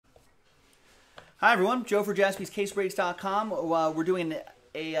Hi everyone, Joe for JaspysCaseBreaks.com. We're doing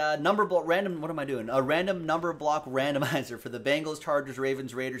a number block random. What am I doing? A random number block randomizer for the Bengals, Chargers,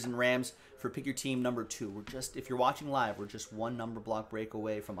 Ravens, Raiders, and Rams for pick your team number 2. We're just, if you're watching live, we're just one number block break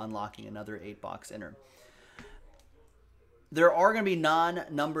away from unlocking another 8-box inner. There are going to be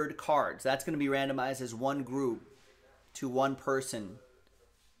non-numbered cards. That's going to be randomized as one group to one person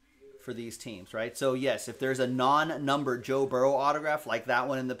for these teams, right? So yes, if there's a non-numbered Joe Burrow autograph like that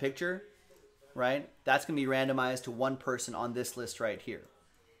one in the picture, right? That's going to be randomized to one person on this list right here.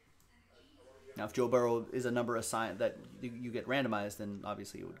 Now, if Joe Burrow is a number assigned that you get randomized, then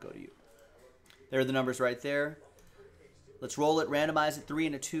obviously it would go to you. There are the numbers right there. Let's roll it, randomize it 3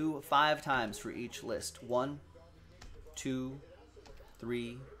 and a 2, 5 times for each list. 1, 2,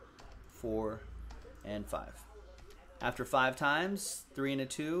 3, 4, and 5. After 5 times, 3 and a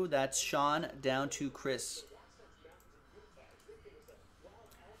 2, that's Sean down to Chris.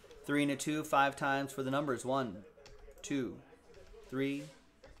 3 and a 2, 5 times for the numbers. 1, 2, 3,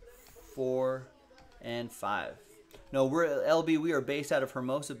 4, and 5. No, we're LB. We are based out of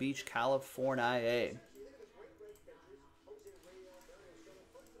Hermosa Beach, California.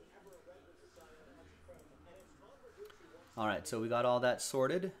 All right, so we got all that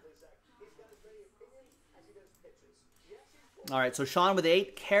sorted. All right, so Sean with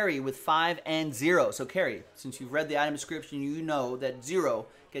 8, Carrie with 5, and 0. So Carrie, since you've read the item description, you know that 0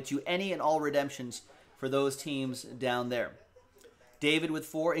 gets you any and all redemptions for those teams down there. David with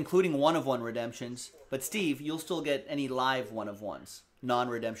 4, including 1-of-1 redemptions. But Steve, you'll still get any live 1-of-1s,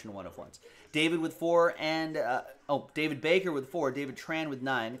 non-redemption 1-of-1s. David with 4, and David Baker with 4, David Tran with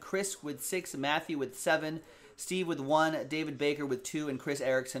 9, Chris with 6, Matthew with 7, Steve with 1, David Baker with 2, and Chris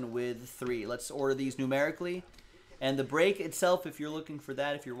Erickson with 3. Let's order these numerically. And the break itself, if you're looking for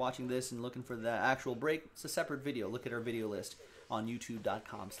that, if you're watching this and looking for the actual break, it's a separate video. Look at our video list on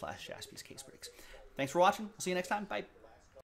youtube.com/JaspysCaseBreaks. Thanks for watching. We'll see you next time. Bye.